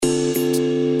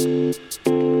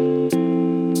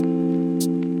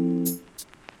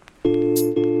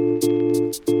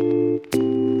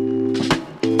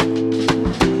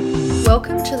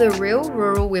to the Real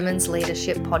Rural Women's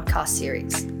Leadership podcast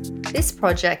series. This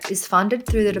project is funded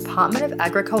through the Department of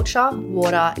Agriculture,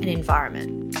 Water and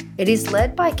Environment. It is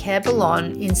led by Care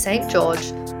Boulogne in St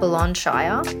George, Boulogne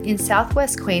Shire in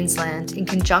southwest Queensland in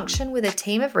conjunction with a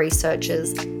team of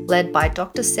researchers led by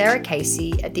Dr. Sarah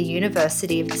Casey at the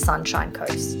University of the Sunshine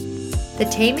Coast. The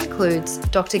team includes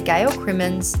Dr. Gail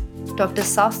Crimmins, Dr.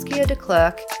 Saskia de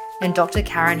Klerk and Dr.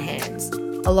 Karen Hands,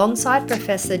 alongside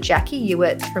Professor Jackie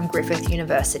Hewitt from Griffith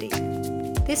University.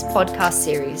 This podcast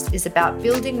series is about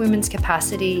building women's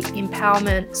capacity,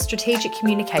 empowerment, strategic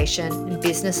communication, and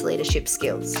business leadership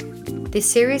skills. This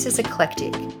series is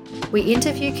eclectic. We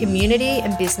interview community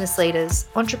and business leaders,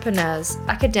 entrepreneurs,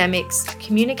 academics,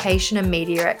 communication and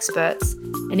media experts,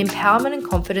 an empowerment and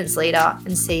confidence leader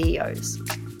and CEOs,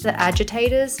 the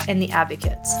agitators and the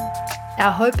advocates.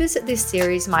 Our hope is that this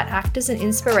series might act as an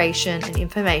inspiration and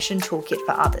information toolkit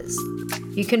for others.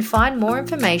 You can find more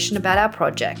information about our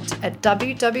project at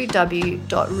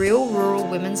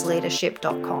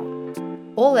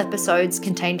www.realruralwomensleadership.com. All episodes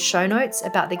contain show notes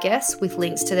about the guests with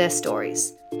links to their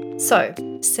stories. So,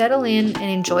 settle in and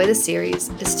enjoy the series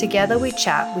as together we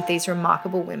chat with these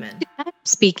remarkable women. I'm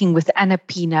speaking with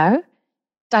Pino,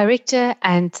 Director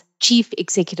and Chief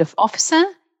Executive Officer,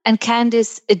 and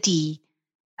Candice, Edye,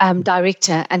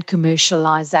 Director and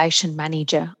Commercialization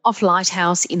Manager of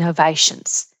Lighthouse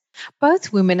Innovations.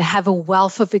 Both women have a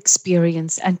wealth of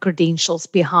experience and credentials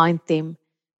behind them.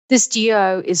 This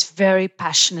duo is very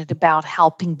passionate about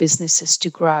helping businesses to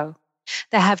grow.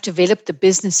 They have developed the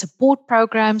business support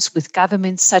programs with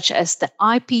governments such as the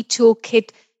IP Toolkit,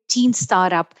 Teen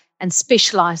Startup, and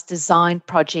specialized design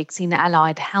projects in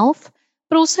allied health,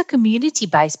 but also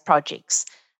community-based projects.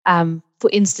 For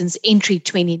instance, Entry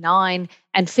 29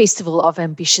 and Festival of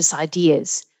Ambitious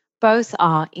Ideas. Both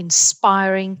are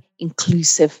inspiring,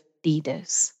 inclusive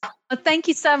leaders. Well, thank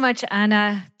you so much,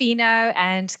 Pino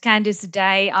and Candice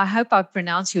Edye. I hope I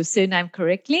pronounced your surname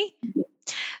correctly.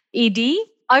 Edye,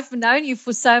 I've known you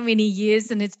for so many years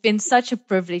and it's been such a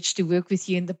privilege to work with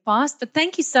you in the past. But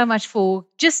thank you so much for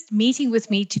just meeting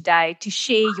with me today to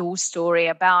share your story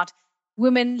about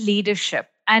women leadership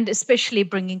and especially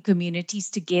bringing communities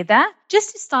together.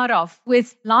 Just to start off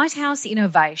with Lighthouse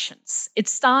Innovations. It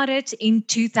started in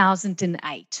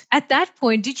 2008. At that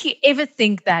point, did you ever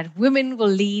think that women will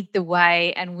lead the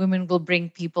way and women will bring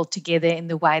people together in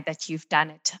the way that you've done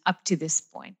it up to this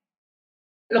point?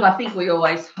 Look, I think we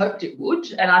always hoped it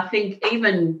would. And I think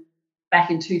even back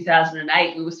in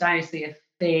 2008, we were starting to see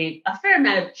a fair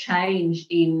amount of change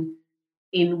in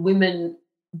women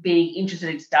being interested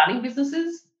in starting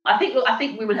businesses. I think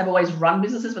women have always run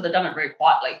businesses, but they've done it very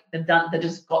quietly. They've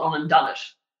just got on and done it.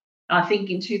 And I think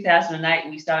in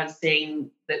 2008, we started seeing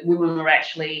that women were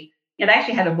actually, they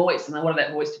actually had a voice and they wanted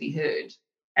that voice to be heard.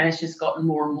 And it's just gotten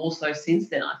more and more so since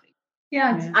then, I think.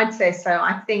 Yeah, I'd say so.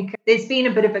 I think there's been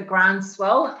a bit of a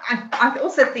groundswell. I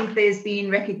also think there's been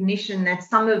recognition that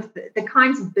some of the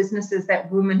kinds of businesses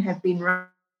that women have been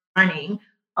running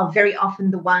are very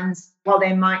often the ones, while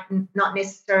they might not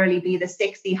necessarily be the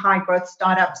sexy high-growth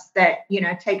startups that,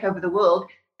 take over the world,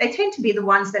 they tend to be the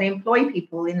ones that employ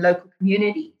people in local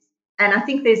communities. And I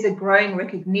think there's a growing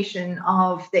recognition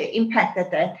of the impact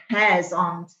that has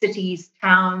on cities,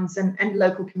 towns, and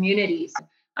local communities.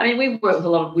 I mean, we work with a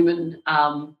lot of women,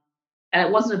 and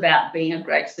it wasn't about being a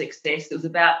great success. It was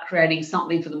about creating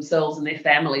something for themselves and their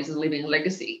families and leaving a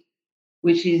legacy,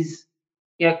 which is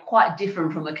quite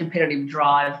different from the competitive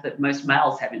drive that most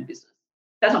males have in business.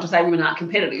 That's not to say women aren't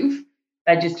competitive.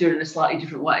 They just do it in a slightly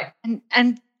different way.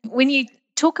 And when you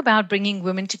talk about bringing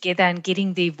women together and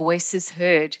getting their voices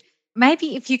heard,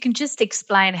 maybe if you can just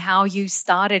explain how you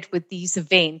started with these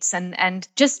events and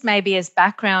just maybe as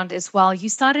background as well. You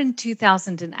started in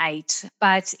 2008,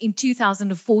 but in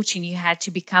 2014 you had to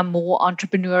become more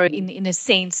entrepreneurial in a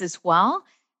sense as well.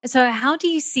 So how do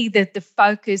you see the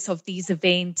focus of these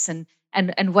events and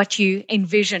what you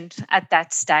envisioned at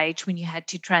that stage when you had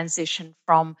to transition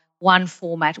from one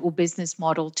format or business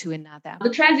model to another? The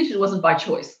transition wasn't by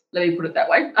choice, let me put it that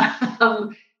way.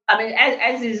 I mean,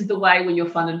 as is the way when you're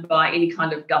funded by any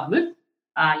kind of government,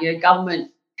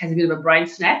 government has a bit of a brain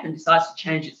snap and decides to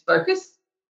change its focus.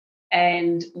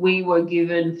 And we were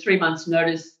given 3 months'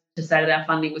 notice to say that our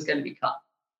funding was going to be cut.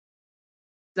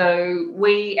 So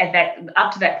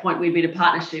up to that point, we'd been a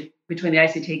partnership between the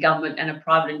ACT government and a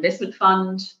private investment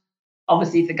fund.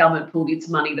 Obviously, if the government pulled its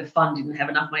money, the fund didn't have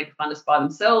enough money to fund us by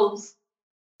themselves.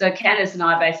 So Candice and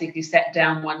I basically sat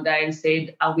down one day and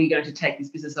said, are we going to take this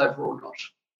business over or not?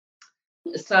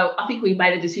 So I think we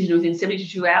made a decision within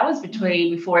 72 hours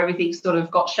before everything sort of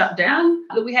got shut down.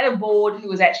 Look, we had a board who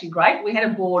was actually great. We had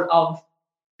a board of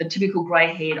the typical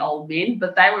grey-haired old men,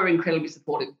 but they were incredibly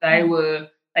supportive. They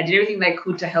did everything they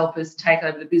could to help us take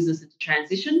over the business and to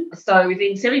transition. So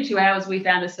within 72 hours, we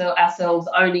found ourselves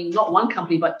owning not one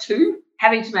company but two,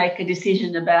 having to make a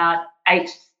decision about 8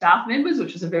 staff members,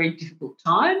 which was a very difficult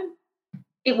time.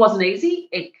 It wasn't easy.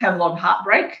 It came a lot of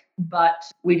heartbreak, but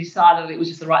we decided it was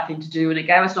just the right thing to do, and it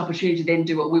gave us an opportunity to then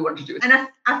do what we wanted to do. And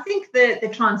I think the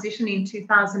transition in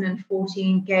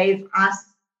 2014 gave us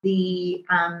the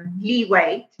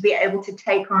leeway to be able to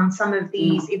take on some of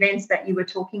these events that you were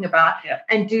talking about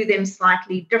and do them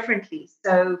slightly differently.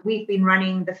 So we've been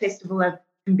running the Festival of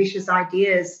Ambitious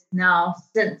Ideas now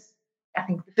since, I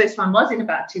think the first one was in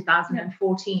about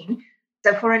 2014.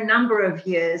 So for a number of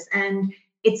years, and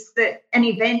it's an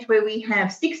event where we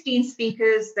have 16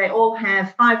 speakers. They all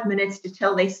have 5 minutes to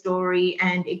tell their story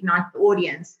and ignite the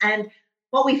audience. And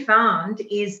what we found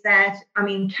is that,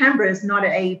 Canberra is not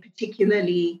a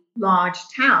particularly large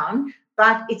town,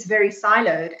 but it's very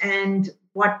siloed. And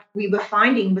what we were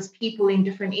finding was people in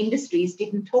different industries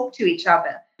didn't talk to each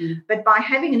other. But by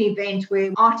having an event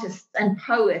where artists and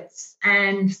poets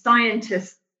and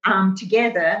scientists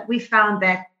together, we found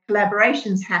that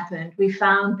collaborations happened. We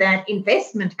found that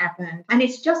investment happened. And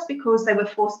it's just because they were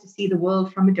forced to see the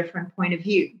world from a different point of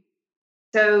view.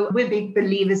 So we're big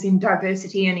believers in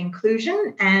diversity and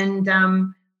inclusion,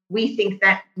 and we think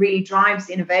that really drives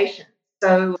innovation.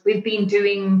 So we've been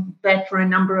doing that for a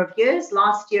number of years.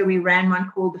 Last year, we ran one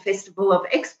called the Festival of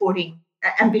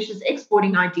Ambitious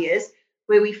Exporting Ideas,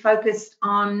 where we focused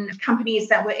on companies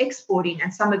that were exporting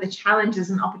and some of the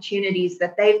challenges and opportunities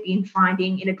that they've been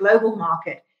finding in a global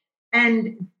market.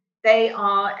 And they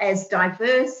are as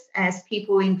diverse as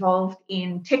people involved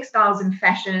in textiles and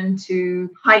fashion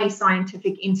to highly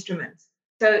scientific instruments.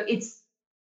 So it's,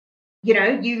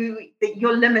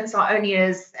 your limits are only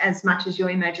as much as your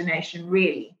imagination,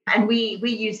 really. And we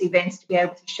use events to be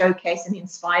able to showcase and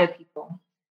inspire people.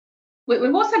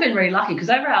 We've also been very lucky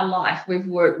because over our life, we've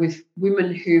worked with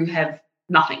women who have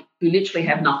nothing, who literally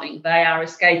have nothing. They are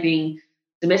escaping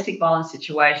domestic violence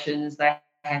situations. They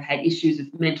have had issues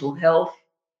with mental health.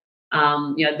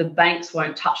 The banks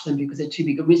won't touch them because they're too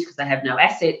big a risk because they have no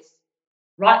assets,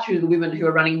 right through to the women who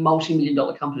are running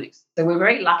multi-million-dollar companies. So we're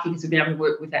very lucky because we've been able to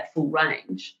work with that full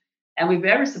range, and we've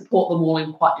been able to support them all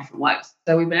in quite different ways.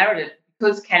 So we've been able to,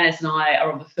 because Candice and I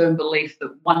are of the firm belief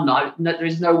that there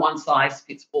is no one size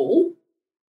fits all,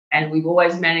 and we've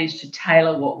always managed to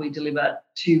tailor what we deliver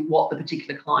to what the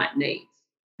particular client needs.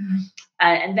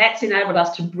 And that's enabled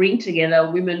us to bring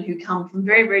together women who come from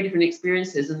very, very different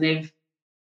experiences,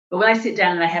 but when they sit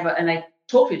down and they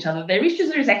talk to each other, their issues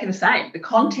are exactly the same. The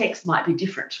context might be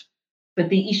different, but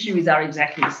the issues are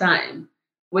exactly the same.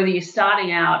 Whether you're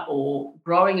starting out or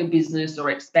growing a business or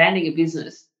expanding a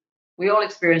business, we all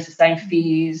experience the same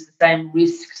fears, the same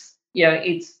risks.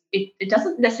 It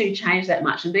doesn't necessarily change that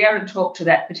much. And be able to talk to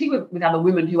that, particularly with other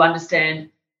women who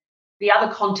understand the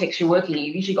other context you're working in.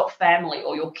 You've usually got family,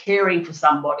 or you're caring for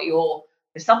somebody, or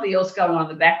there's something else going on in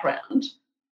the background.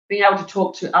 Being able to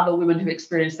talk to other women who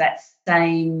experience those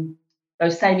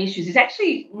same issues is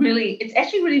actually really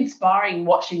inspiring,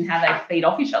 watching how they feed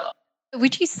off each other.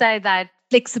 Would you say that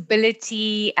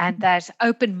flexibility and that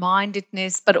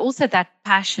open-mindedness, but also that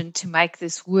passion to make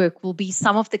this work, will be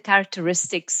some of the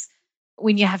characteristics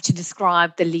when you have to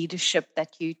describe the leadership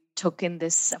that you took in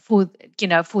this for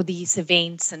these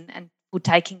events and for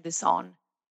taking this on?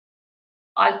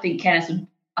 I think Candice and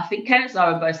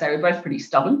I would both say we're both pretty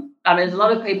stubborn. There's a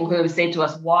lot of people who have said to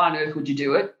us, why on earth would you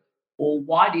do it? Or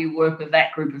why do you work with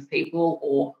that group of people?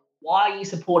 Or why are you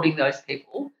supporting those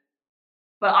people?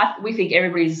 But we think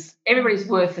everybody's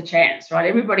worth a chance, right?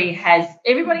 Everybody has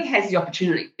the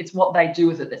opportunity. It's what they do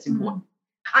with it that's important.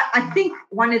 I think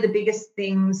one of the biggest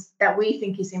things that we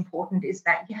think is important is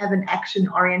that you have an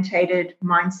action-orientated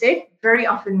mindset. Very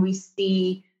often we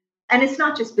see, and it's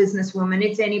not just businesswomen,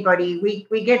 it's anybody.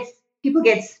 People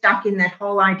get stuck in that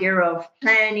whole idea of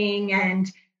planning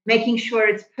and making sure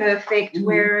it's perfect,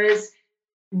 whereas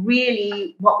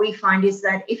really what we find is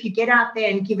that if you get out there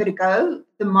and give it a go,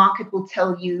 the market will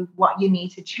tell you what you need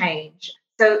to change.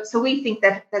 So we think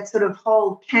that sort of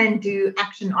whole can-do,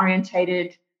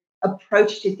 action-orientated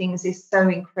approach to things is so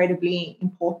incredibly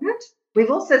important.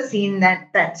 We've also seen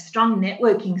that strong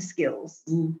networking skills,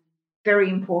 very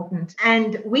important.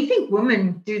 And we think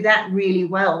women do that really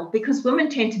well because women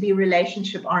tend to be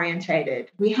relationship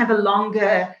orientated. We have a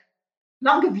longer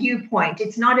viewpoint.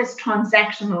 It's not as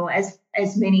transactional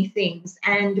as many things.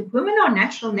 And women are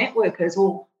natural networkers,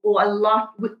 or a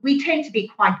lot. We tend to be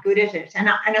quite good at it. And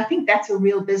I think that's a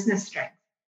real business strength.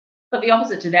 But the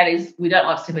opposite to that is we don't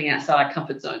like stepping outside our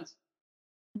comfort zones.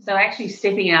 So actually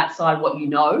stepping outside what you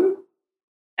know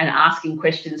and asking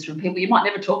questions from people you might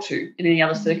never talk to in any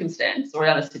other circumstance or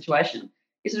other situation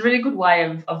is a really good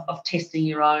way of testing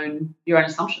your own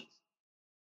assumptions.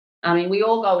 I mean, we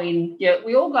all go in,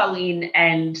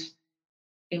 and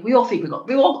we all think we've got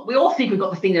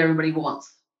the thing that everybody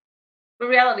wants. The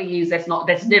reality is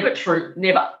that's never true,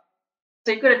 never.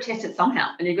 So you've got to test it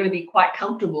somehow, and you've got to be quite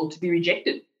comfortable to be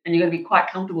rejected, and you've got to be quite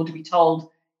comfortable to be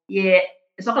told, yeah,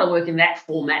 it's not going to work in that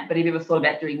format, but have you ever thought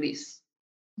about doing this?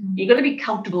 You've got to be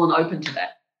comfortable and open to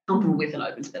that, I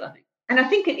think. And I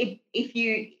think if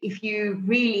you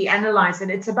really analyze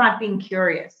it, it's about being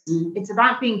curious. It's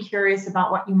about being curious about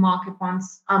what your market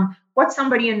wants, what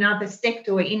somebody in another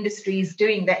sector or industry is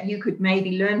doing that you could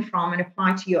maybe learn from and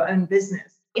apply to your own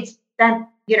business. It's that,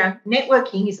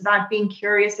 networking is about being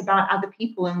curious about other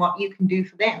people and what you can do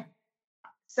for them.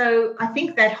 So I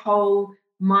think that whole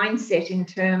mindset in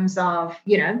terms of,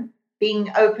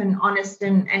 being open, honest,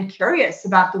 and curious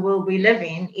about the world we live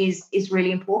in is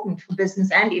really important for business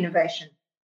and innovation.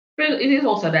 But it is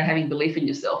also about having belief in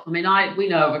yourself. I mean, we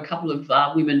know of a couple of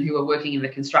women who are working in the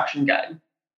construction game.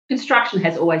 Construction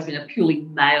has always been a purely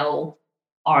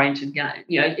male-oriented game.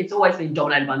 It's always been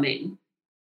dominated by men.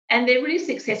 And they're really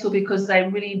successful because they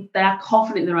are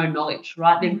confident in their own knowledge,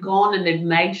 right? They've gone and they've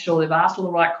made sure they've asked all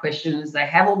the right questions, they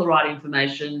have all the right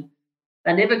information.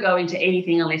 They never go into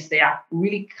anything unless they are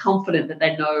really confident that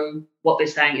they know what they're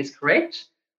saying is correct.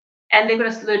 And they've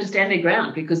got to learn to stand their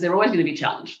ground because they're always going to be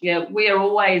challenged. We are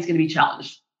always going to be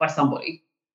challenged by somebody.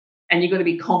 And you've got to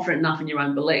be confident enough in your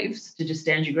own beliefs to just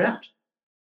stand your ground.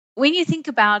 When you think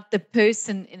about the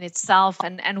person in itself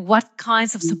and what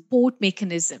kinds of support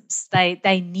mechanisms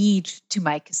they need to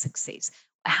make a success,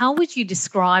 how would you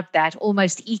describe that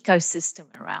almost ecosystem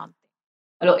around?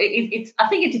 Look, I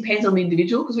think it depends on the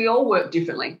individual because we all work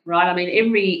differently, right? I mean,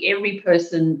 every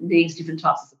person needs different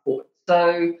types of support.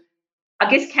 So I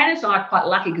guess Candice and I are quite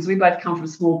lucky because we both come from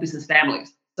small business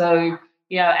families. So,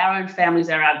 our own families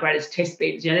are our greatest test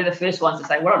beds. They're the first ones to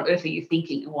say, what on earth are you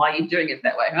thinking and why are you doing it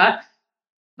that way, right?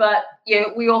 But,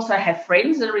 we also have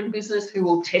friends that are in business who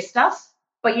will test us.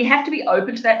 But you have to be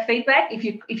open to that feedback. If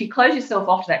you close yourself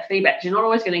off to that feedback, you're not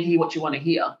always going to hear what you want to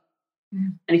hear.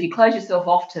 And if you close yourself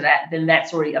off to that, then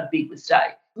that's already a big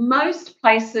mistake. Most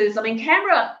places, I mean,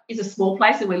 Canberra is a small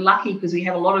place and we're lucky because we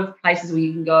have a lot of places where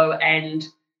you can go and,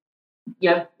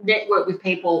 network with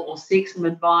people or seek some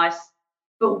advice.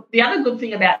 But the other good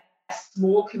thing about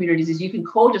small communities is you can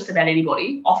call just about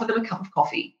anybody, offer them a cup of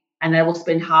coffee, and they will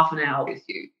spend half an hour with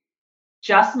you.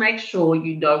 Just make sure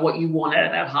you know what you want out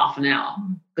of that half an hour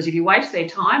because if you waste their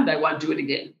time, they won't do it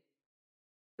again.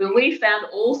 But we found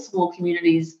all small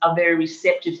communities are very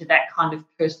receptive to that kind of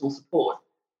personal support.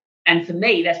 And for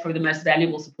me, that's probably the most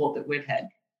valuable support that we've had.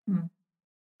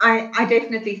 I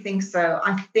definitely think so.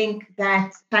 I think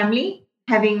that family,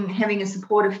 having a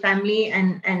supportive family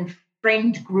and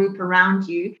friend group around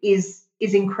you is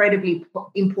incredibly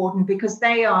important because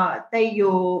they're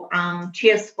your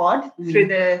cheer squad through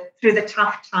the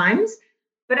tough times.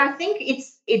 But I think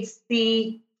it's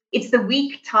the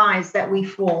weak ties that we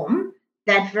form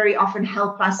that very often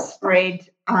help us spread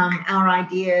our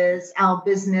ideas, our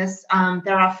business.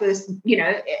 They're our first,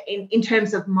 in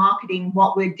terms of marketing,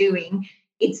 what we're doing.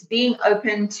 It's being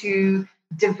open to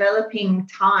developing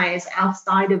ties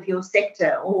outside of your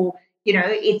sector, or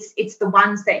it's the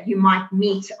ones that you might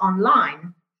meet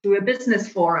online through a business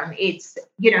forum. It's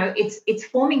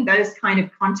forming those kind of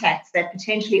contacts that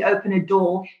potentially open a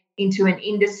door into an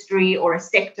industry or a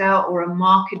sector or a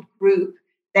market group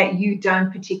that you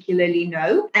don't particularly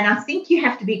know. And I think you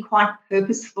have to be quite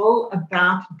purposeful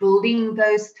about building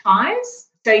those ties.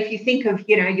 So if you think of,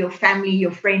 your family,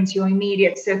 your friends, your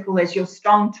immediate circle as your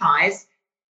strong ties,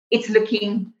 it's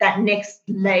looking that next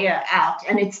layer out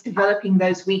and it's developing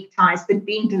those weak ties, but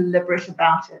being deliberate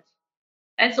about it.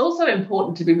 And it's also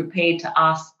important to be prepared to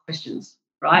ask questions,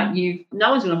 right?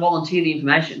 No one's going to volunteer the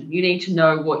information. You need to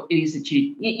know what it is that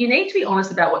you need to be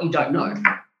honest about what you don't know.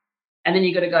 And then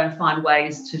you've got to go and find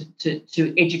ways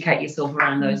to educate yourself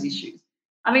around those issues.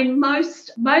 I mean, most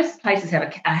places have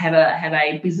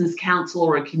a business council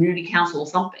or a community council or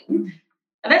something.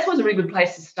 And that's always a really good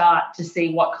place to start to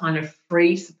see what kind of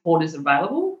free support is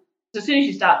available. So as soon as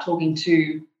you start talking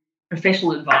to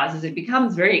professional advisors, it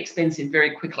becomes very expensive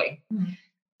very quickly.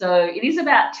 So it is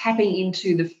about tapping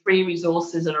into the free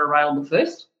resources that are available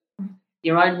first.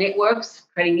 Your own networks,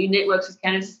 creating new networks, as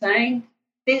Candice is saying.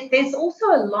 There's also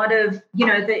a lot of,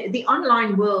 the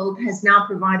online world has now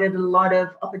provided a lot of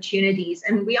opportunities.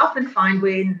 And we often find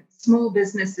when small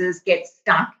businesses get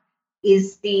stuck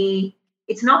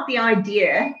it's not the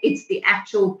idea, it's the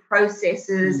actual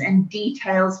processes and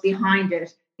details behind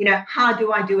it. how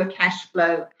do I do a cash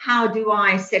flow? How do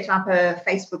I set up a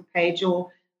Facebook page?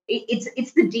 Or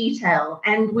it's the detail.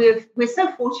 And we're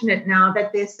so fortunate now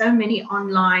that there's so many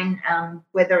online,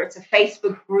 whether it's a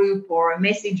Facebook group or a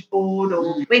message board,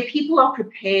 or where people are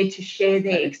prepared to share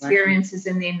their experiences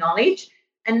and their knowledge.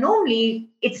 And normally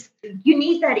you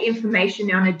need that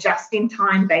information on a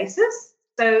just-in-time basis.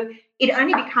 So it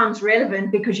only becomes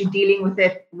relevant because you're dealing with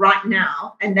it right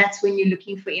now. And that's when you're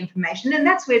looking for information. And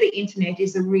that's where the internet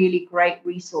is a really great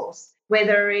resource.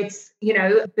 Whether it's,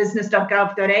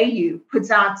 business.gov.au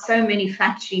puts out so many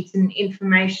fact sheets and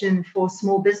information for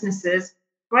small businesses.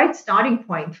 Great starting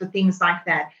point for things like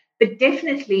that. But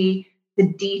definitely the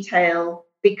detail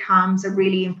becomes a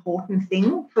really important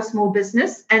thing for small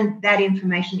business. And that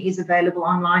information is available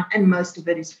online, and most of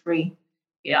it is free.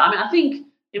 Yeah, I think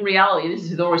in reality, this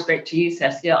is with all respect to you,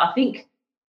 Saskia, I think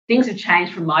things have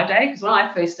changed from my day, because when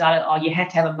I first started, you had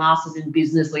to have a master's in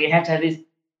business, or you had to have this.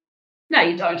 No,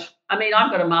 you don't. I've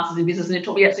got a master's in business, and it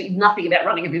taught me absolutely nothing about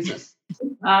running a business.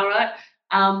 All right.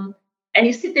 And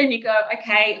you sit there and you go,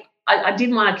 okay, I did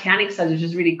my accounting studies, which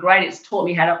is really great. It's taught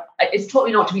me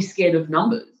not to be scared of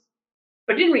numbers,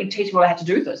 but it didn't really teach me what I had to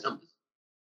do with those numbers.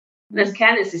 And as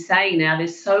Candice is saying now,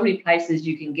 there's so many places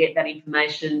you can get that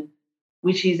information,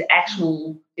 which is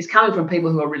coming from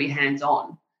people who are really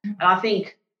hands-on. And I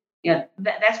think,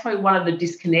 that's probably one of the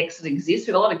disconnects that exists.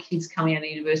 We have a lot of kids coming out of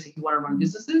university who want to run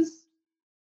businesses,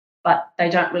 but they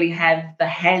don't really have the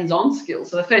hands-on skills.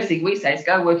 So the first thing we say is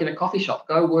go work in a coffee shop,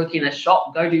 go work in a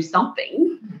shop, go do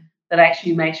something that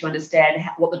actually makes you understand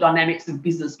what the dynamics of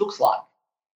business looks like,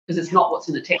 because it's not what's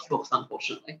in the textbooks,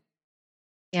 unfortunately.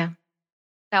 Yeah.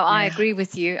 No, I agree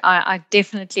with you. I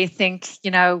definitely think,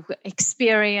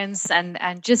 experience and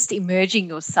just immersing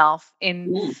yourself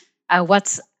in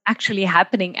what's actually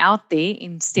happening out there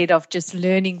instead of just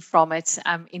learning from it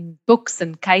in books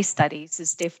and case studies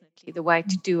is definitely the way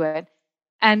to do it.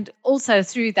 And also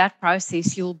through that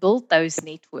process, you'll build those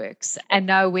networks and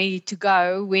know where to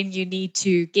go when you need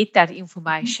to get that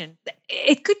information.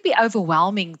 It could be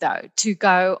overwhelming, though, to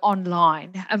go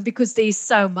online because there's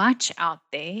so much out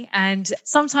there. And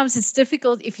sometimes it's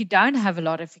difficult if you don't have a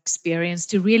lot of experience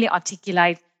to really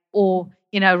articulate or,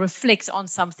 reflect on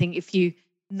something if you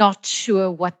not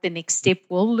sure what the next step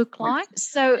will look like.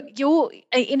 So your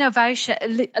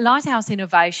innovation, Lighthouse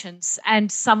Innovations,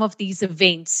 and some of these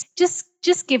events,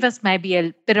 just give us maybe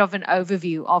a bit of an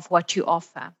overview of what you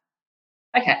offer.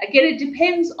 Okay, again, it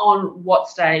depends on what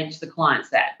stage the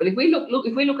client's at. But if we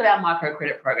look at our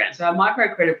microcredit program, so our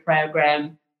microcredit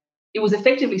program, it was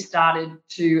effectively started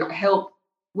to help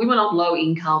women on low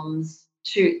incomes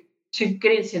to get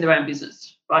into their own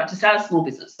business, right? To start a small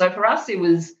business. So for us, it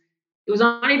was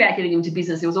only about getting them to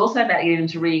business. It was also about getting them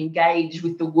to re-engage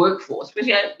with the workforce.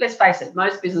 Because, let's face it,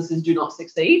 most businesses do not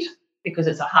succeed because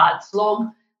it's a hard slog.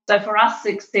 So for us,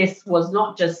 success was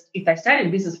not just if they stayed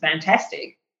in business,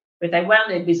 fantastic, but if they wound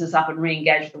their business up and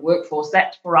re-engaged with the workforce,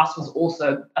 that for us was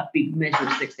also a big measure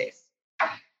of success.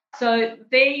 So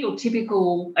they're your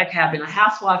typical, okay, I've been a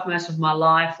housewife most of my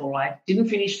life, or I didn't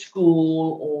finish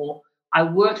school, or I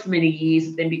worked for many years,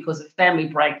 but then because of family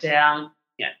breakdown,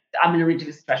 I'm in a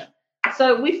ridiculous situation.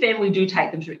 So with them, we do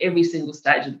take them through every single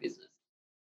stage of the business.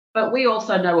 But we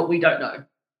also know what we don't know,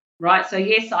 right? So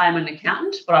yes, I am an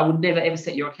accountant, but I would never, ever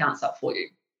set your accounts up for you.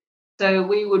 So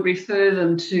we would refer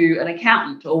them to an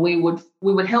accountant, or we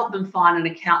would help them find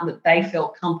an accountant that they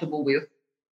felt comfortable with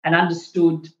and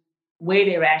understood where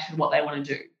they're at and what they want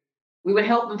to do. We would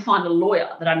help them find a lawyer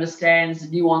that understands the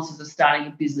nuances of starting a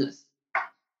business.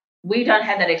 We don't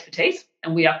have that expertise,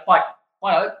 and we are quite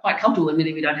comfortable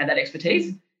admitting we don't have that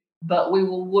expertise, but we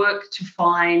will work to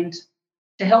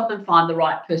help them find the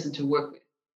right person to work with.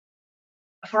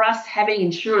 For us, having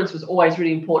insurance was always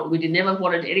really important. We never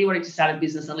wanted anybody to start a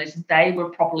business unless they were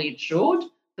properly insured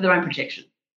for their own protection.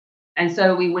 And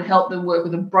so we would help them work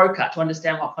with a broker to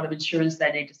understand what kind of insurance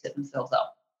they need to set themselves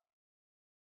up.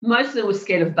 Most of them were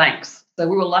scared of banks. So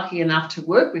we were lucky enough to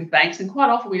work with banks, and quite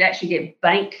often we'd actually get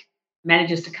bank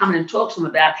managers to come in and talk to them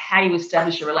about how you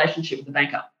establish a relationship with the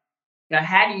banker.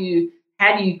 How do you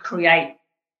create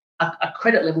a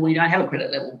credit level when you don't have a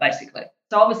credit level, basically.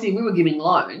 So obviously we were giving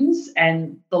loans,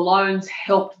 and the loans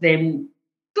helped them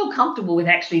feel comfortable with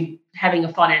actually having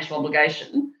a financial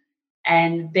obligation.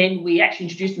 And then we actually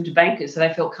introduced them to bankers, so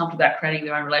they felt comfortable about creating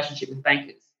their own relationship with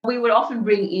bankers. We would often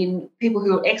bring in people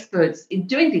who are experts in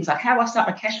doing things like, how do I start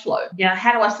my cash flow?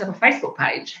 How do I set up a Facebook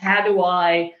page?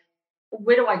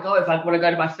 Where do I go if I want to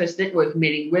go to my first networking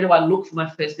meeting? Where do I look for my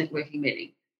first networking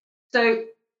meeting? So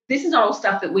this is not all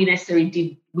stuff that we necessarily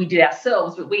did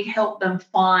ourselves, but we help them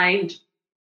find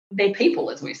their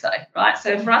people, as we say, right?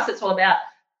 So for us, it's all about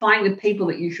finding the people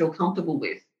that you feel comfortable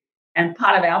with. And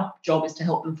part of our job is to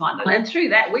help them find them. And through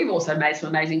that, we've also made some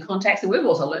amazing contacts, and we've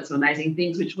also learned some amazing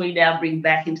things, which we now bring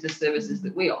back into the services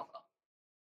that we offer.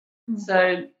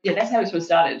 So, yeah, that's how we sort of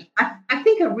started. I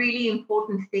think a really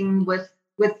important thing with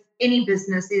any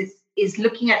business is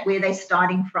looking at where they're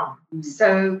starting from.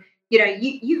 So,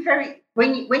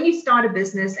 when you start a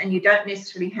business and you don't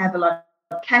necessarily have a lot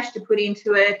of cash to put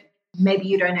into it, maybe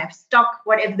you don't have stock,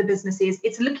 whatever the business is,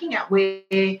 it's looking at where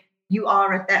you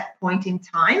are at that point in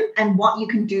time and what you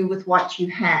can do with what you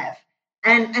have.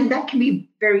 And that can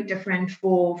be very different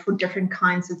for different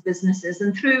kinds of businesses.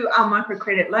 And through our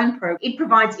microcredit loan program, it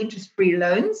provides interest-free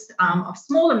loans of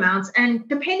small amounts. And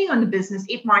depending on the business,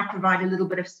 it might provide a little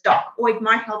bit of stock, or it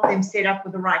might help them set up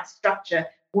with the right structure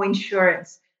or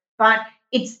insurance. But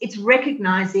it's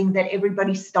recognizing that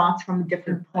everybody starts from a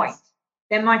different point.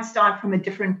 They might start from a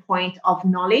different point of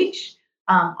knowledge,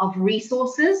 of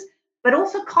resources, but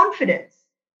also confidence.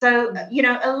 So,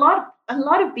 a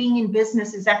lot of being in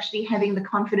business is actually having the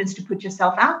confidence to put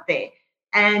yourself out there.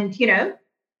 And,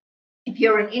 if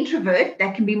you're an introvert,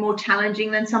 that can be more challenging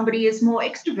than somebody is more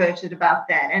extroverted about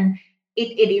that. And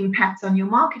it impacts on your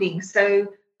marketing.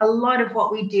 So a lot of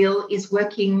what we deal is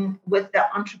working with the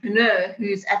entrepreneur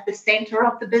who's at the center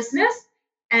of the business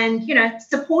and,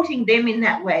 supporting them in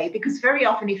that way. Because very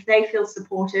often if they feel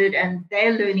supported and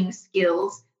they're learning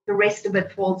skills, the rest of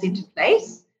it falls into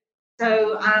place.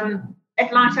 So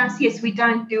at Lighthouse, yes, we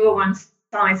don't do a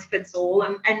one-size-fits-all,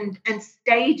 and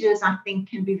stages, I think,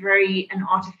 can be an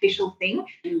artificial thing,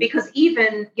 because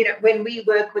even, when we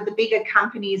work with the bigger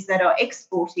companies that are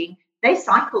exporting, they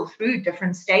cycle through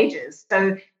different stages.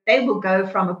 So they will go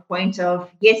from a point of,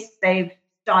 yes, they've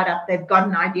started up, they've got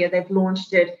an idea, they've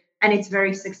launched it, and it's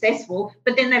very successful,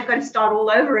 but then they've got to start all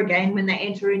over again when they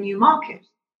enter a new market.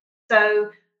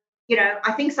 So,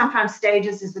 I think sometimes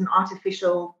stages is an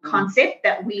artificial concept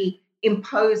that we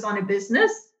impose on a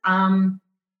business. A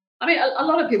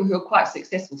lot of people who are quite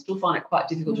successful still find it quite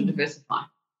difficult to diversify.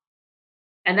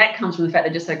 And that comes from the fact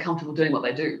they're just so comfortable doing what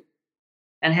they do.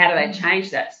 And how do they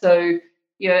change that? So,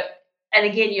 and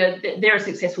again, they're a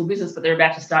successful business, but they're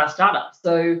about to start a startup.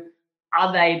 So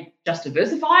are they just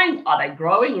diversifying? Are they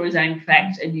growing? Or is that, in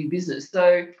fact, a new business?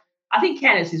 So I think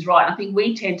Candice is right. I think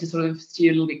we tend to sort of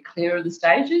steer a little bit clearer of the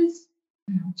stages,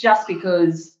 just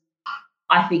because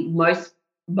I think most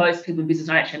people in business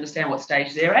don't actually understand what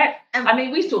stage they're at.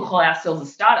 We still call ourselves a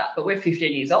startup, but we're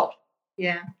 15 years old.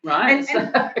 Yeah. Right.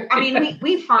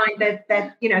 We find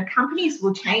that companies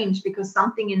will change because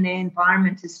something in their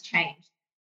environment has changed.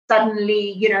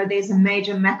 Suddenly, there's a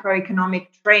major macroeconomic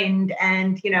trend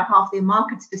and, half their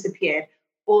markets disappeared.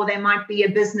 Or there might be a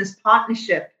business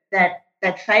partnership that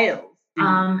fails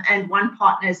and one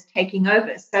partner is taking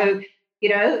over. So,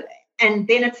 and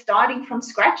then it's starting from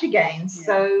scratch again. Yeah.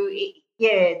 So,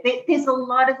 there's a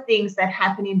lot of things that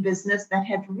happen in business that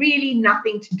have really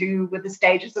nothing to do with the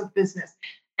stages of business.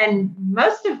 And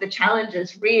most of the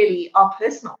challenges really are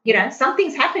personal.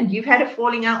 Something's happened. You've had a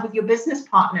falling out with your business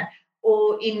partner,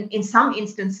 or in some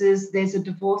instances, there's a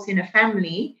divorce in a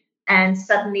family, and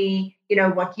suddenly,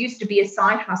 what used to be a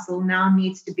side hustle now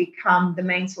needs to become the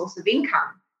main source of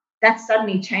income. That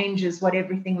suddenly changes what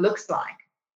everything looks like.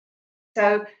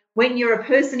 So when you're a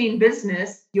person in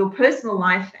business, your personal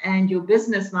life and your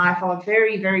business life are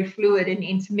very, very fluid and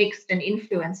intermixed and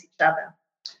influence each other.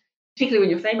 Particularly when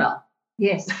you're female.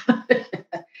 Yes. Look at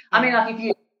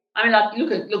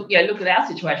our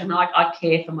situation. I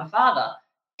care for my father.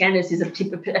 Candice is a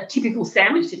typical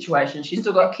sandwich situation. She's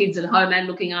still got kids at home and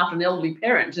looking after an elderly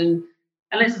parent. And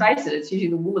let's face it, it's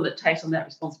usually the woman that takes on that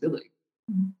responsibility.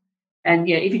 And,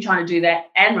 if you're trying to do that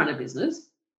and run a business,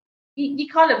 you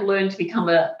kind of learn to become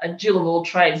a Jill of all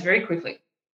trades very quickly.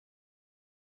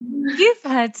 You've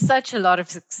had such a lot of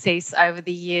success over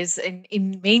the years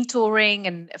in mentoring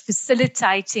and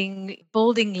facilitating,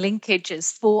 building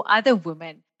linkages for other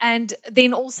women. And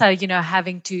then also,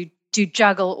 having to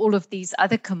juggle all of these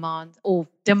other commands or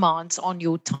demands on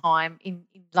your time in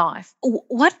life.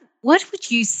 What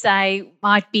would you say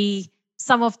might be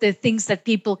some of the things that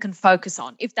people can focus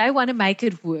on if they want to make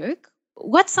it work?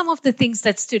 What's some of the things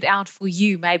that stood out for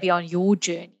you maybe on your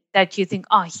journey that you think,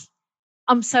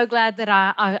 I'm so glad that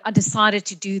I decided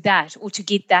to do that or to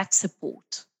get that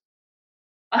support?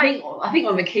 I think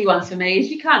one of the key ones for me is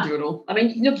you can't do it all.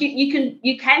 Look,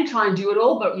 you can try and do it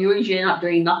all, but you usually end up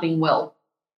doing nothing well.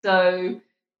 So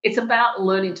it's about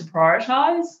learning to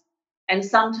prioritize, and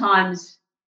sometimes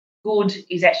good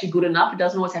is actually good enough. It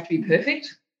doesn't always have to be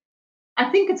perfect. I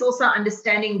think it's also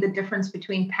understanding the difference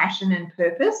between passion and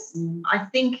purpose. I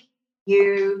think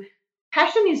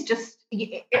passion is just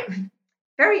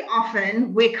very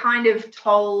often we're kind of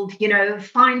told,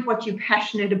 find what you're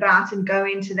passionate about and go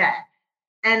into that.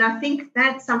 And I think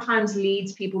that sometimes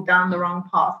leads people down the wrong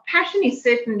path. Passion is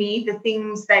certainly the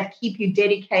things that keep you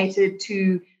dedicated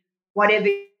to whatever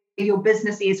your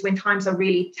business is when times are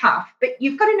really tough. But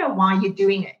you've got to know why you're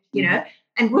doing it,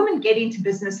 And women get into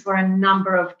business for a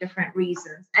number of different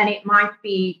reasons. And it might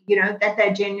be, that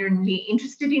they're genuinely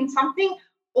interested in something,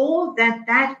 or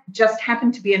that just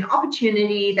happened to be an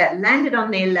opportunity that landed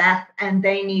on their lap and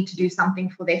they need to do something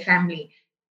for their family.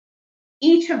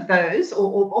 Each of those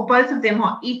or both of them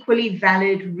are equally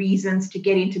valid reasons to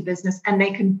get into business, and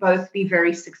they can both be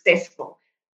very successful.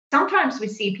 Sometimes we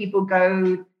see people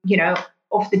go,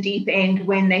 off the deep end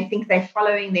when they think they're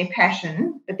following their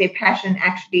passion, but their passion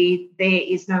actually, there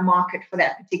is no market for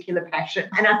that particular passion.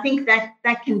 And I think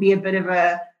that can be a bit of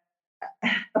a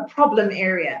problem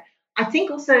area. I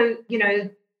think also,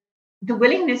 the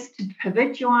willingness to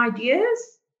pivot your ideas.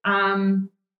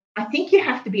 I think you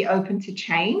have to be open to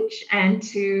change and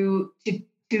to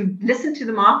listen to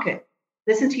the market,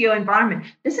 listen to your environment,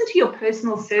 listen to your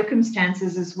personal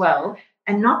circumstances as well,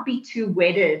 and not be too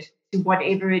wedded to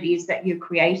whatever it is that you're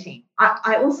creating.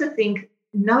 I also think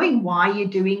knowing why you're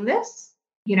doing this,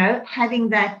 having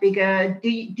that bigger, do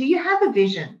you have a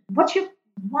vision?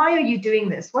 Why are you doing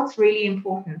this? What's really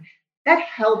important? That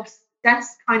helps.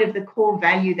 That's kind of the core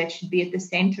value that should be at the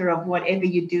center of whatever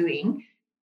you're doing.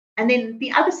 And then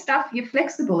the other stuff you're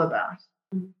flexible about.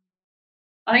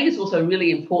 I think it's also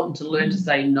really important to learn to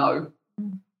say no.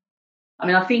 I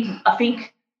mean, I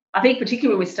think particularly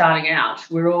when we're starting out,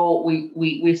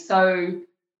 we're so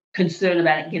concerned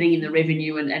about getting in the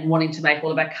revenue and wanting to make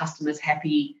all of our customers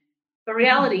happy. The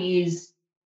reality is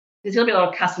there's going to be a lot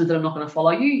of customers that are not going to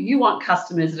follow you. You want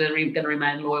customers that are going to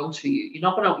remain loyal to you. You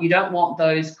don't want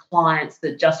those clients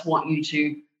that just want you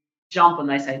to jump when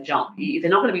they say jump. If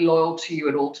they're not going to be loyal to you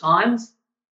at all times,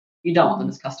 you don't want them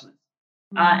as customers.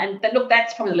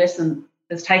 That's probably the lesson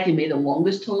that's taken me the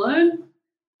longest to learn.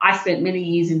 I spent many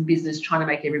years in business trying to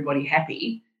make everybody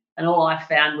happy, and all I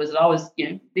found was that I was,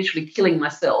 literally killing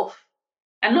myself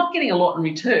and not getting a lot in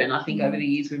return. I think over the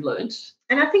years we've learned.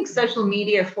 And I think social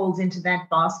media falls into that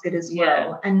basket as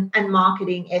well, and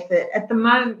marketing effort. At the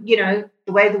moment,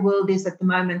 the way the world is at the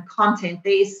moment, content,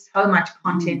 there's so much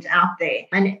content out there.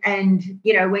 And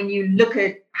when you look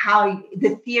at how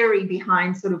the theory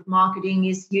behind sort of marketing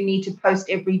is you need to post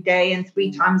every day and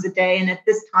 3 times a day and at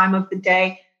this time of the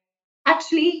day.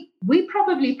 Actually, we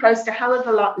probably post a hell of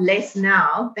a lot less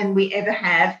now than we ever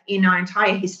have in our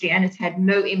entire history, and it's had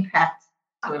no impact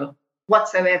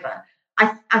whatsoever.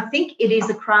 I think it is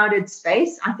a crowded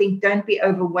space. I think don't be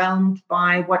overwhelmed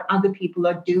by what other people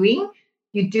are doing.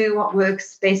 You do what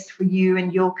works best for you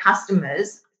and your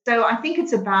customers. So I think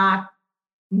it's about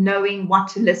knowing what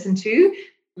to listen to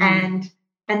and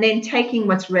then taking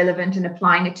what's relevant and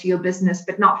applying it to your business,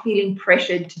 but not feeling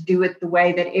pressured to do it the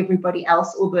way that everybody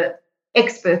else or the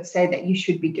experts say that you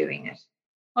should be doing it.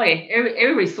 Oh, yeah.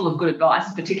 Everybody's full of good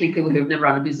advice, particularly people who have never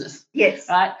run a business. Yes.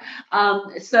 Right?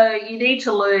 So you need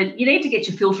to learn, you need to get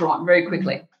your filter on very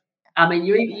quickly. I mean,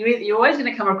 you're always going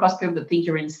to come across people that think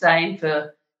you're insane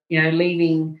for,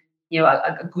 leaving,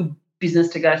 a good business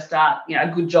to go start, a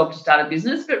good job to start a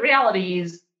business. But reality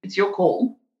is it's your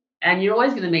call, and you're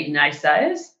always going to meet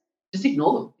naysayers. Just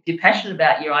ignore them. If you're passionate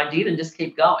about your idea, then just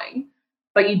keep going.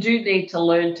 But you do need to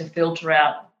learn to filter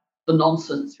out the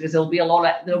nonsense, because there'll be a lot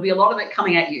of it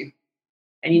coming at you,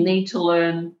 and you need to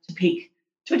learn to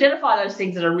identify those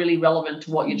things that are really relevant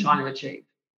to what you're trying to achieve.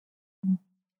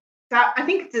 So I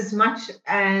think it's as much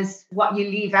as what you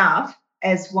leave out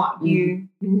as what you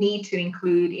need to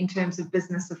include in terms of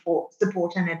business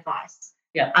support and advice.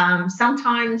 Yeah.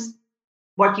 Sometimes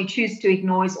what you choose to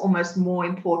ignore is almost more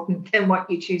important than what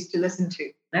you choose to listen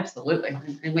to. Absolutely,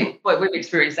 and we've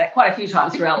experienced that quite a few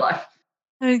times through our life.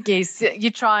 Yes, you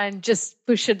try and just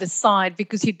push it aside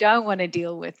because you don't want to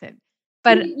deal with it.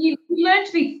 But you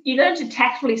learn to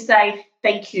tactfully say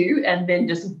thank you and then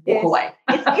just walk away.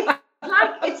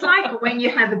 It's like when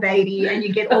you have a baby and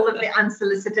you get all of the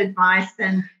unsolicited advice,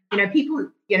 and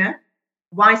people,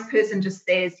 wise person just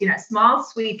says, smile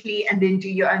sweetly and then do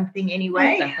your own thing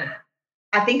anyway. Exactly.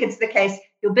 I think it's the case.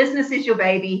 Your business is your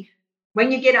baby.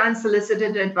 When you get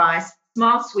unsolicited advice,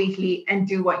 smile sweetly and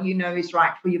do what you know is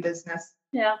right for your business.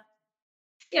 Yeah.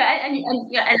 Yeah,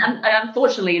 and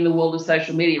unfortunately in the world of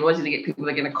social media, you're always going to get people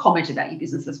that are going to comment about your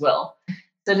business as well.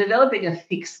 So developing a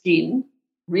thick skin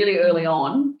really early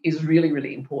on is really,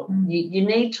 really important. You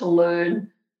need to learn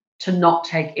to not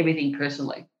take everything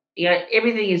personally.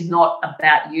 Everything is not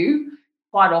about you.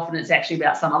 Quite often it's actually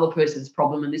about some other person's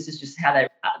problem, and this is just how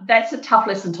that's a tough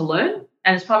lesson to learn.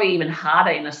 And it's probably even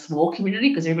harder in a small community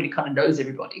because everybody kind of knows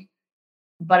everybody.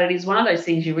 But it is one of those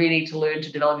things you really need to learn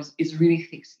to develop is really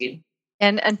thick skin.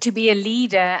 And to be a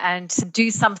leader and to do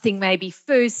something maybe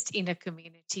first in a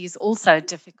community is also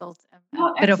difficult,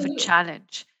 a bit of a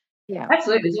challenge. Yeah,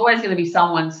 absolutely. There's always going to be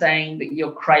someone saying that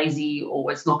you're crazy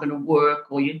or it's not going to work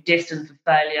or you're destined for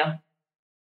failure.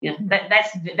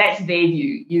 That's their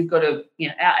view. You've got to,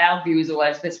 our view is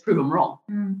always let's prove them wrong.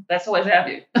 That's always our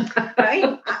view.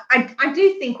 I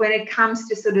do think when it comes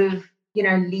to sort of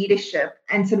leadership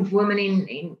and sort of women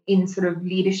in sort of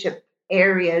leadership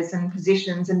areas and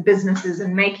positions and businesses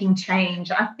and making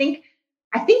change, I think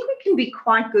we can be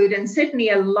quite good, and certainly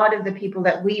a lot of the people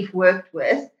that we've worked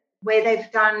with, where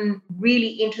they've done really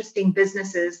interesting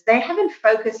businesses, they haven't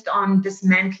focused on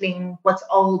dismantling what's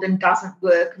old and doesn't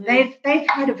work. They've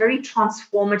had a very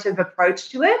transformative approach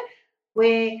to it,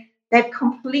 where they've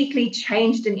completely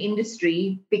changed an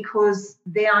industry because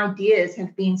their ideas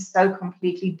have been so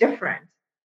completely different.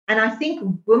 And I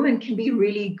think women can be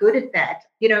really good at that.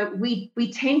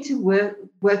 We tend to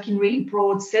work in really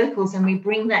broad circles, and we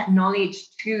bring that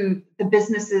knowledge to the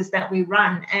businesses that we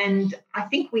run. And I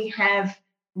think we have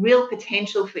real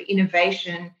potential for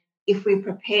innovation if we're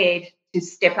prepared to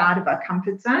step out of our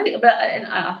comfort zone. And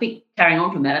I think carrying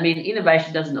on from that, I mean,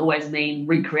 innovation doesn't always mean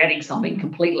recreating something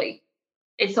completely.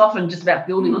 It's often just about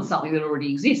building on something that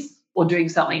already exists or doing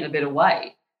something in a better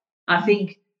way. I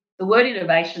think the word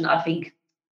innovation,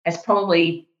 has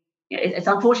probably, it's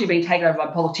unfortunately been taken over by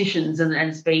politicians, and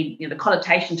it's been, the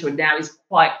connotation to it now is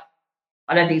quite,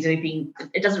 I don't think it's anything,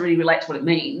 it doesn't really relate to what it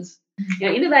means.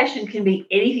 Innovation can be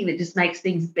anything that just makes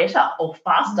things better or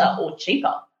faster or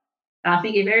cheaper. And I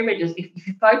think if everybody if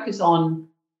you focus on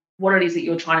what it is that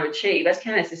you're trying to achieve, as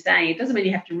Candice is saying, it doesn't mean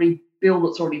you have to rebuild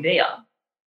what's already there.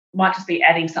 It might just be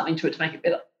adding something to it to make it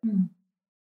better.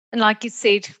 And like you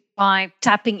said, by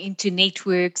tapping into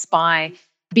networks, by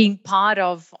being part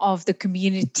of the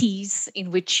communities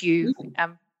in which you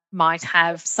might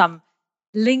have some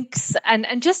links,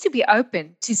 and just to be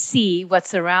open to see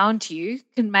what's around you,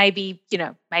 can maybe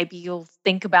you'll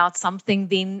think about something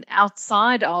then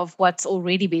outside of what's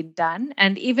already been done.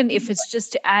 And even if it's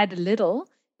just to add a little,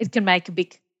 it can make a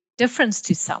big difference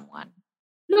to someone.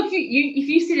 Look, if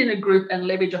you sit in a group and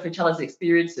leverage off each other's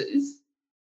experiences,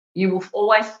 you will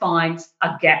always find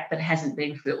a gap that hasn't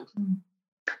been filled.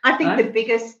 I think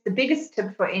the biggest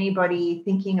tip for anybody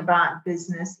thinking about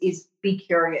business is be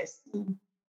curious.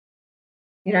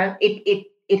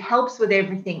 It helps with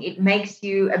everything. It makes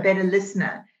you a better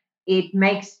listener. It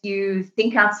makes you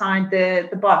think outside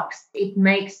the box. It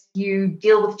makes you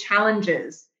deal with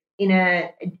challenges in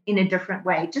a different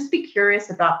way. Just be curious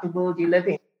about the world you live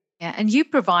in. Yeah, and you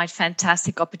provide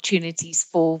fantastic opportunities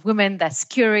for women that's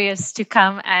curious to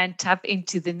come and tap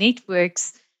into the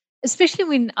networks, especially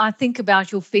when I think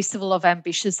about your Festival of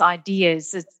Ambitious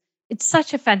Ideas. It's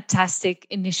such a fantastic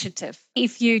initiative.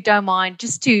 If you don't mind,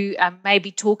 just to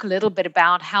maybe talk a little bit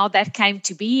about how that came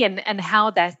to be and how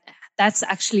that's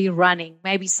actually running,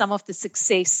 maybe some of the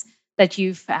success that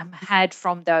you've had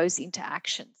from those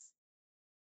interactions.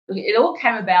 It all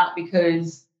came about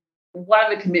because one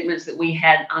of the commitments that we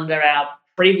had under our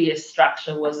previous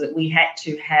structure was that we had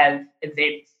to have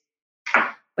events.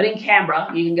 But in Canberra,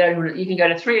 you can go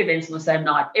to 3 events on the same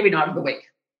night, every night of the week.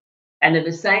 And they're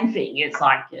the same thing. It's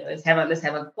like, let's have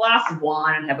a glass of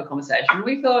wine and have a conversation. And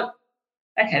we thought,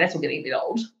 okay, that's all getting a bit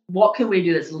old. What can we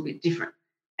do that's a little bit different?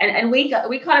 And I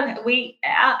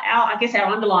guess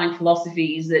our underlying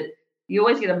philosophy is that you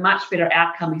always get a much better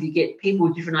outcome if you get people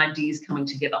with different ideas coming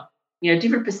together.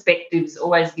 Different perspectives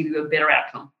always give you a better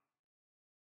outcome.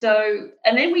 So,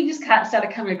 and then we just started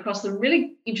coming across some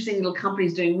really interesting little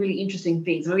companies doing really interesting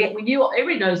things. And we knew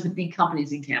everybody knows the big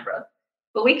companies in Canberra,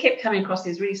 but we kept coming across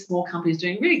these really small companies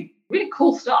doing really, really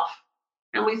cool stuff.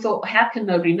 And we thought, how can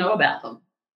nobody know about them?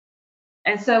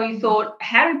 And so we thought,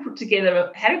 how do we put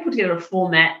together a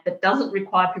format that doesn't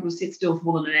require people to sit still for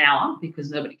more than an hour,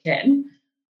 because nobody can.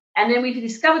 And then we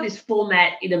discovered this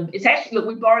format. We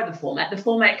borrowed the format. The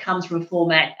format comes from a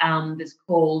format that's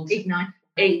called Ignite.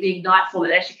 The Ignite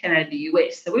format that actually came out of the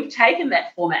US. So we've taken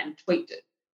that format and tweaked it.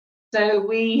 So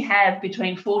we have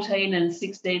between 14 and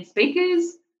 16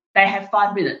 speakers. They have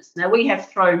 5 minutes. Now, we have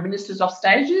thrown ministers off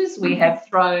stages. We have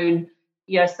thrown,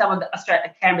 some of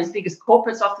Canberra's biggest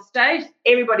corporates off the stage.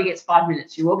 Everybody gets 5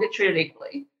 minutes. You all get treated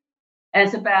equally.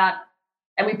 And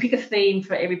we pick a theme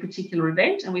for every particular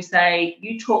event, and we say,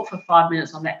 you talk for 5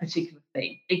 minutes on that particular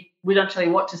theme. We don't tell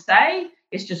you what to say.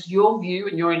 It's just your view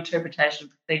and your interpretation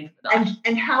of the theme for the night.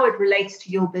 And how it relates to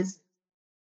your business.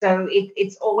 So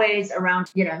it's always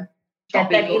around,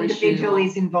 that individual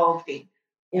is involved in,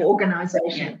 or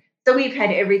organisation. So we've had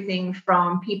everything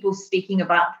from people speaking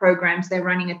about programs they're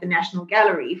running at the National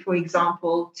Gallery, for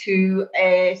example, to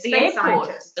a space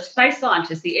scientist. The space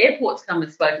scientists, the airports come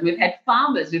and spoken. We've had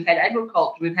farmers, we've had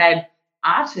agriculture, we've had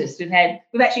artists, we've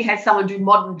actually had someone do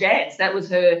modern dance. That was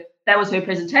her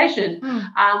presentation.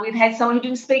 We've had someone who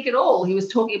didn't speak at all. He was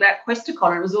talking about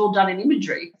Questacon, and it was all done in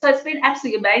imagery. So it's been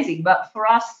absolutely amazing. But for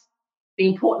us, the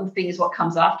important thing is what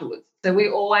comes afterwards. So we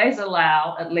always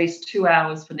allow at least 2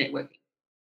 hours for networking.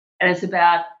 And it's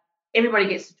about everybody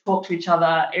gets to talk to each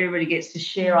other, everybody gets to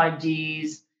share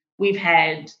ideas. We've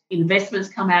had investments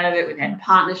come out of it, we've had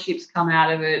partnerships come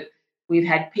out of it, we've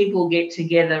had people get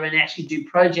together and actually do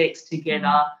projects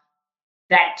together.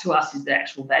 That to us is the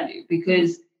actual value,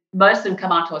 because most of them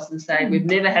come up to us and say, we've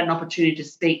never had an opportunity to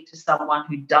speak to someone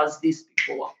who does this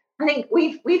before. I think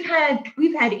we've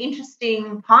had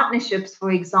interesting partnerships, for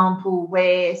example,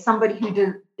 where somebody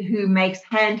who makes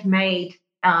handmade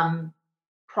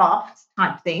crafts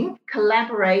type thing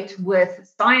collaborate with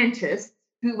scientists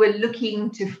who were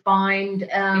looking to find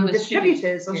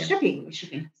distributors or shipping.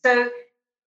 So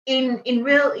in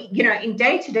real, in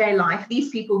day-to-day life,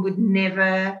 these people would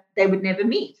never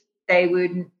meet. They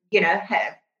would,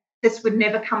 this would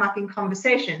never come up in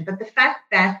conversation. But the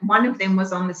fact that one of them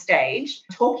was on the stage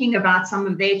talking about some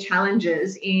of their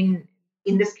challenges in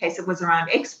this case, it was around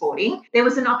exporting, there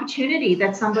was an opportunity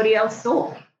that somebody else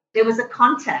saw. There was a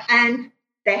contact, and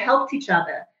they helped each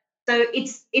other. So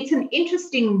it's an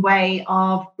interesting way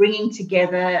of bringing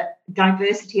together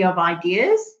diversity of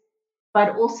ideas,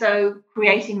 but also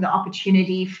creating the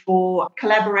opportunity for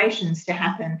collaborations to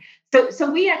happen.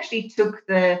 So we actually took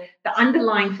the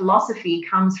underlying philosophy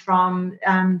comes from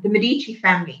the Medici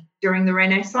family during the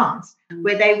Renaissance,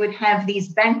 where they would have these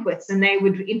banquets and they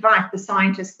would invite the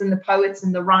scientists and the poets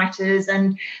and the writers,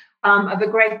 and of a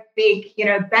great big,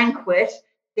 banquet,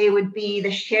 there would be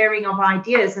the sharing of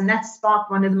ideas, and that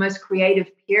sparked one of the most creative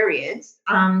periods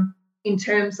in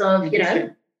terms of,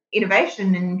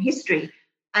 innovation and history.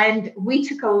 And we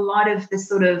took a lot of the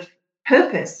sort of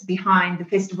purpose behind the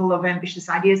Festival of Ambitious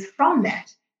Ideas from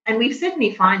that. And we've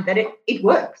certainly found that it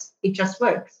works. It just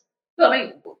works. Well,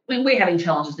 I mean, we're having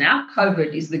challenges now.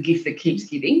 COVID is the gift that keeps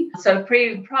giving. So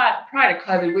prior to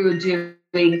COVID, we were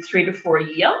doing 3 to 4 a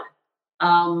year.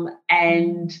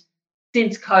 And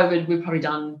since COVID, we've probably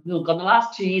done, the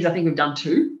last 2 years, I think we've done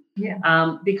 2.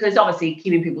 Yeah. Because obviously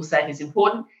keeping people safe is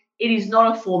important. It is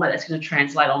not a format that's going to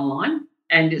translate online.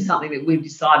 And it's something that we've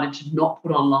decided to not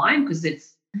put online because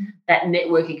it's that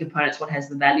networking component is what has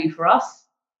the value for us.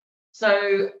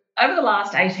 So over the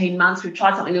last 18 months, we've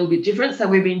tried something a little bit different. So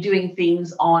we've been doing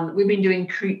things we were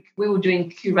doing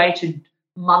curated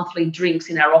monthly drinks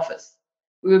in our office.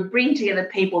 We would bring together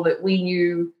people that we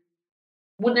knew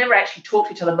would never actually talk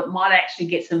to each other, but might actually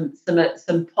get some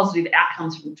positive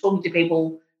outcomes from talking to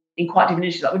people in quite different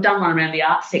issues. Like we've done one around the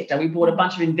art sector. We brought a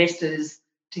bunch of investors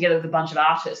together with a bunch of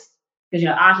artists, because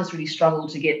artists really struggle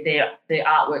to get their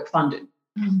artwork funded.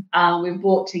 We've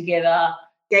brought together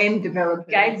game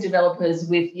developers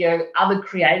with other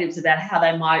creatives about how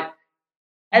they might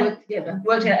work together.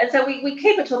 And so we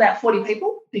keep it to about 40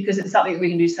 people because it's something that we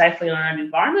can do safely in our own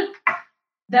environment.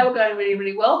 They were going really,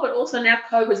 really well, but also now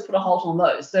COVID's put a halt on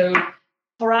those. So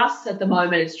for us at the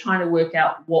moment, it's trying to work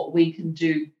out what we can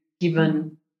do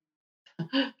given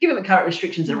the current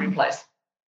restrictions that are in place.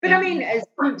 But I mean,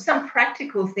 some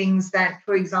practical things that,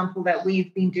 for example, that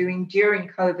we've been doing during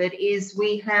COVID is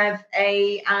we have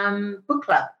a book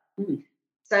club.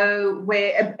 So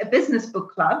we're a business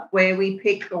book club where we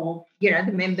pick, or,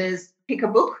 the members pick a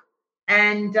book,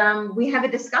 and we have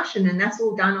a discussion, and that's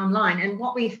all done online. And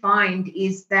what we find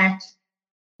is that,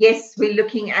 yes, we're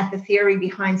looking at the theory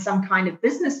behind some kind of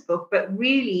business book, but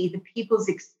really the people's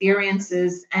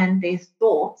experiences and their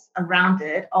thoughts around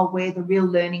it are where the real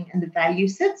learning and the value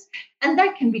sits. And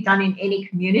that can be done in any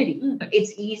community.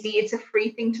 It's easy. It's a free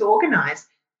thing to organize.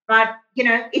 But,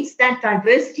 it's that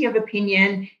diversity of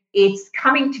opinion. It's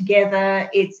coming together.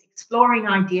 It's exploring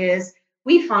ideas.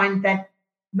 We find that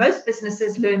most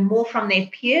businesses learn more from their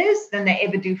peers than they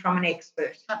ever do from an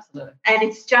expert. Absolutely. And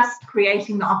it's just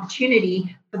creating the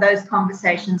opportunity for those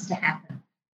conversations to happen.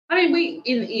 I mean,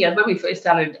 when we first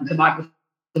started the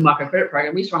microcredit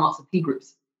program, we used to run lots of peer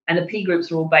groups. And the peer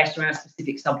groups are all based around a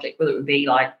specific subject, whether it would be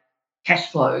like cash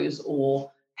flows,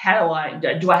 or do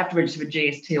I have to register for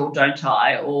GST or don't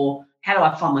I? Or how do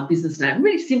I find my business name?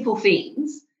 Really simple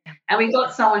things. And we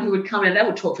got someone who would come in, they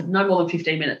would talk for no more than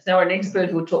 15 minutes. They were an expert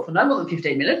who would talk for no more than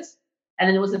 15 minutes. And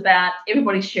then it was about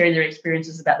everybody sharing their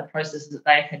experiences about the processes that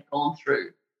they had gone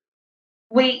through.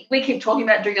 We keep talking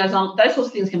about doing those sorts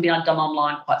of things can be done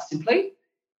online quite simply.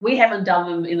 We haven't done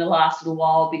them in the last little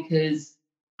while because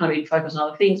kind of been focused on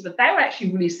other things, but they were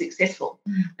actually really successful.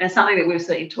 And something that we've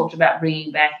certainly talked about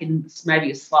bringing back in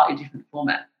maybe a slightly different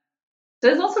format. So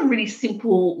there's lots of really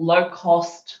simple, low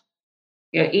cost,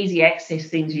 easy access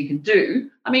things you can do.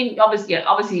 I mean, obviously,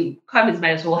 COVID's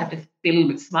made us all have to be a little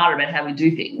bit smarter about how we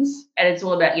do things, and it's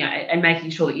all about and making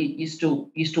sure that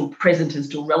you're still present and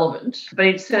still relevant. But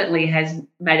it certainly has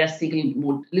made us think a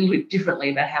little bit differently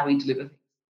about how we deliver things.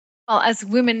 Well, as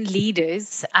women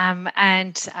leaders and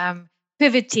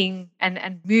pivoting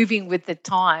and moving with the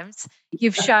times,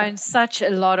 you've shown such a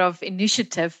lot of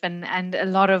initiative and a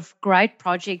lot of great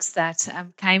projects that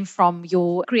came from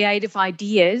your creative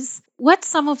ideas. What's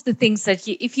some of the things that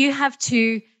if you have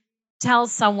to tell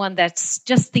someone that's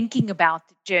just thinking about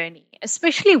the journey,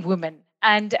 especially women,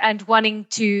 and wanting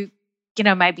to,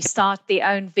 maybe start their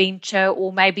own venture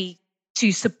or maybe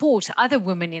to support other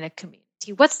women in a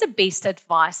community, what's the best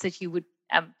advice that you would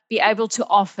be able to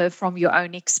offer from your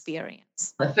own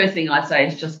experience? The first thing I'd say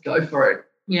is just go for it.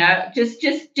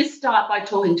 Just start by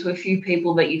talking to a few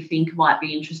people that you think might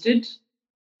be interested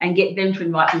and get them to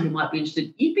invite people who might be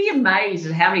interested. You'd be amazed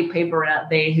at how many people are out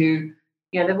there who,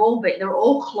 they're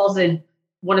all closeted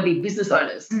wannabe business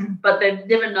owners, but they've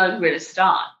never known where to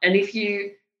start. And if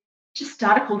you just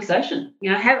start a conversation,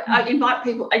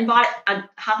 invite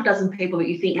half a dozen people that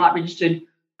you think might be interested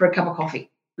for a cup of coffee.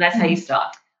 That's how you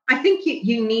start. I think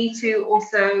you need to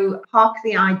also park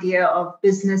the idea of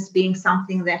business being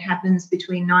something that happens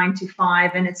between 9 to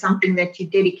 5 and it's something that you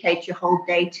dedicate your whole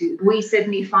day to. We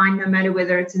certainly find no matter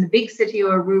whether it's in a big city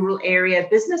or a rural area,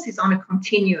 business is on a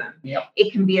continuum. Yep.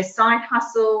 It can be a side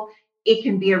hustle. It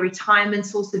can be a retirement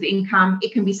source of income.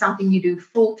 It can be something you do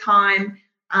full time.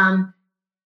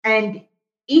 And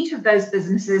each of those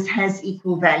businesses has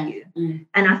equal value.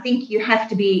 And I think you have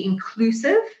to be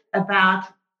inclusive about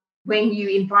when you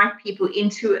invite people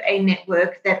into a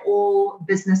network that all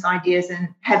business ideas and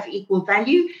have equal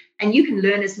value. And you can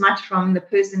learn as much from the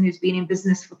person who's been in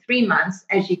business for 3 months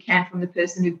as you can from the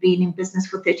person who's been in business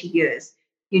for 30 years.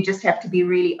 You just have to be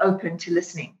really open to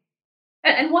listening.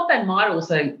 And what they might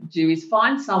also do is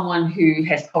find someone who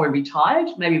has probably retired,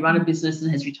 maybe run a business and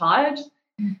has retired,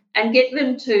 and get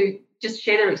them to just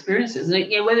share their experiences.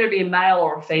 And whether it be a male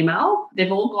or a female, they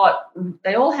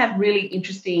all have really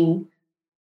interesting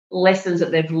lessons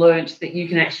that they've learned that you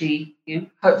can actually,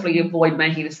 hopefully avoid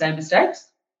making the same mistakes.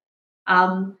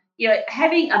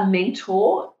 Having a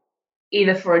mentor,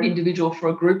 either for an individual or for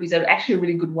a group, is actually a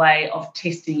really good way of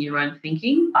testing your own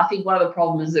thinking. I think one of the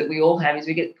problems that we all have is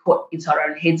we get caught inside our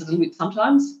own heads a little bit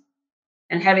sometimes.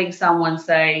 And having someone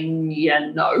saying,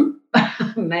 no,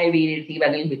 maybe you need to think about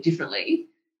it a little bit differently,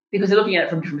 because they're looking at it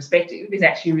from a different perspective, is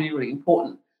actually really, really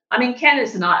important. I mean,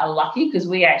 Candice and I are lucky because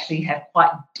we actually have quite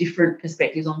different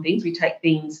perspectives on things. We look at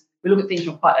things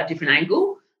from quite a different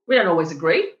angle. We don't always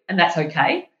agree, and that's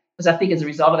okay, because I think as a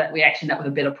result of that, we actually end up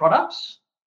with a better product.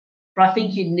 But I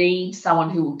think you need someone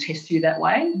who will test you that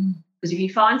way, because if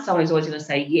you find someone who's always going to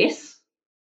say yes,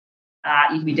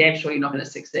 you can be damn sure you're not going to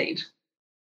succeed.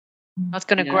 Not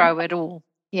going to grow at all.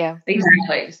 Yeah.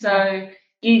 Exactly. So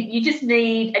you just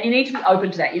need, and you need to be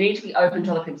open to that. You need to be open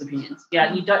to other people's opinions.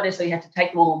 You don't necessarily have to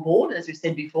take them all on board, as we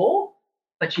said before,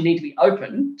 but you need to be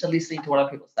open to listening to what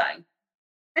other people are saying.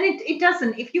 And it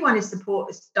doesn't, if you want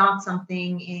to start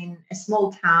something in a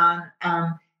small town,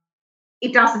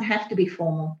 it doesn't have to be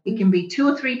formal. It can be 2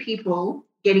 or 3 people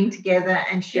getting together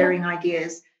and sharing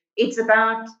ideas. It's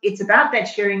about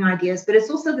that sharing ideas, but it's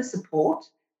also the support,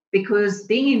 because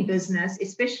being in business,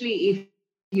 especially if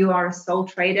you are a sole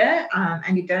trader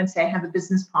and you don't have a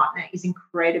business partner, is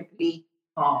incredibly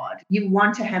hard. You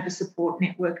want to have a support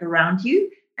network around you,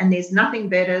 and there's nothing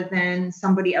better than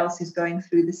somebody else who's going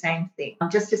through the same thing.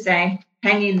 Just to say,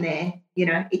 hang in there,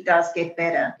 it does get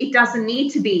better. It doesn't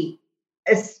need to be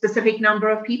a specific number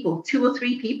of people. 2 or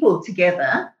 3 people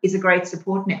together is a great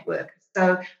support network.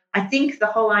 So I think the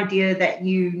whole idea that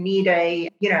you need a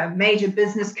major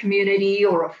business community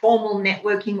or a formal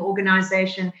networking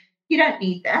organization, you don't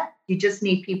need that. You just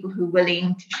need people who are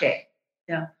willing to share.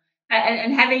 Yeah.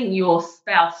 And having your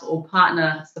spouse or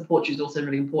partner support you is also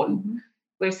really important. Mm-hmm.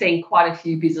 We've seen quite a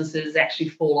few businesses actually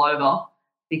fall over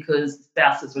because the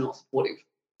spouses were not supportive.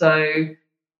 So,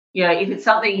 if it's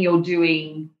something you're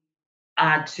doing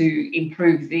to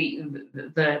improve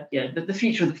the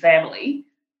future of the family,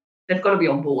 they've got to be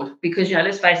on board, because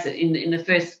let's face it, in the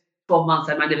first 12 months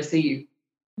they may never see you,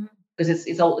 because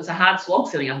it's a hard slog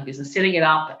setting up a business. Setting it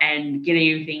up and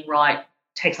getting everything right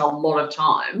takes a lot of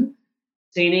time.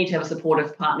 So you need to have a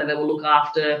supportive partner that will look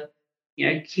after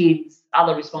kids,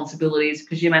 other responsibilities,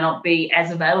 because you may not be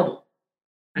as available.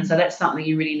 And so that's something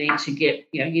you really need to get,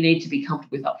 you need to be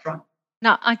comfortable with up front.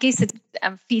 Now, I guess it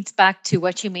feeds back to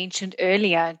what you mentioned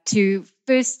earlier, to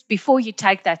first, before you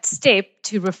take that step,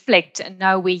 to reflect and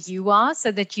know where you are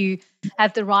so that you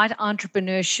have the right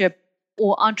entrepreneurship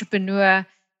or entrepreneur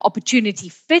opportunity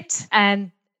fit,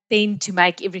 and then to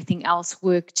make everything else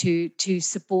work to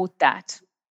support that.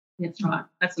 That's right.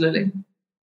 Absolutely.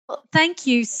 Well, thank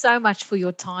you so much for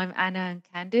your time, Anna and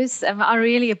Candice. I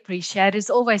really appreciate it. It's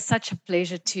always such a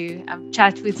pleasure to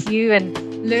chat with you and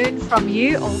learn from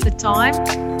you all the time.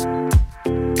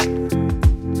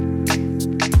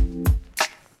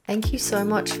 Thank you so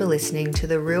much for listening to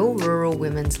the Real Rural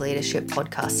Women's Leadership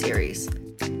podcast series.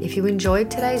 If you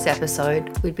enjoyed today's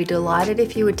episode, we'd be delighted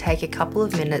if you would take a couple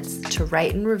of minutes to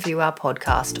rate and review our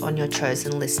podcast on your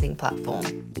chosen listening platform.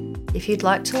 If you'd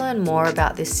like to learn more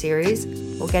about this series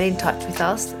or get in touch with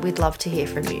us, we'd love to hear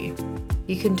from you.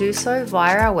 You can do so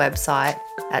via our website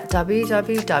at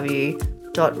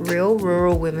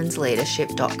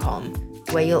www.realruralwomensleadership.com,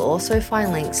 where you'll also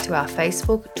find links to our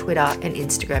Facebook, Twitter, and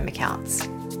Instagram accounts.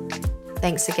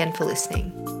 Thanks again for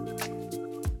listening.